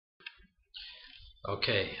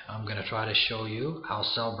Okay, I'm going to try to show you how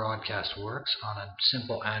Cell Broadcast works on a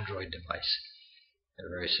simple Android device. They're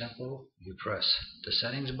very simple. You press the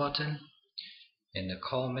settings button in the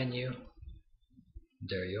call menu.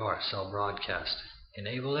 There you are, Cell Broadcast.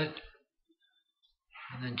 Enable it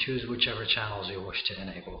and then choose whichever channels you wish to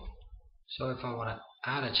enable. So if I want to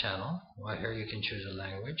add a channel, right here you can choose a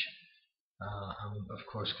language. I'm of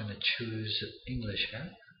course going to choose English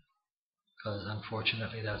here because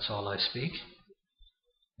unfortunately that's all I speak.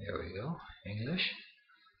 There we go, English.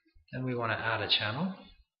 Then we want to add a channel.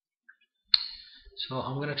 So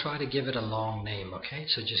I'm going to try to give it a long name, okay?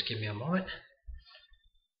 So just give me a moment.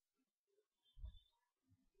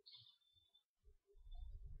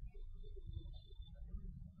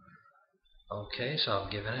 Okay, so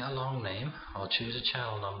I've given it a long name. I'll choose a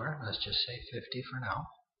channel number. Let's just say 50 for now.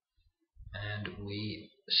 And we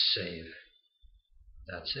save.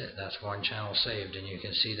 That's it. That's one channel saved. And you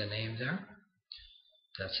can see the name there.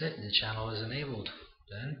 That's it. The channel is enabled.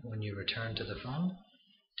 Then when you return to the phone,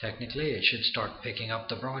 technically it should start picking up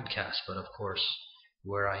the broadcast. But of course,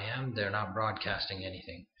 where I am, they're not broadcasting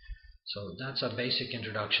anything. So that's a basic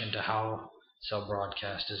introduction to how Cell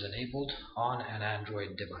Broadcast is enabled on an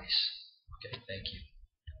Android device. Okay, thank you.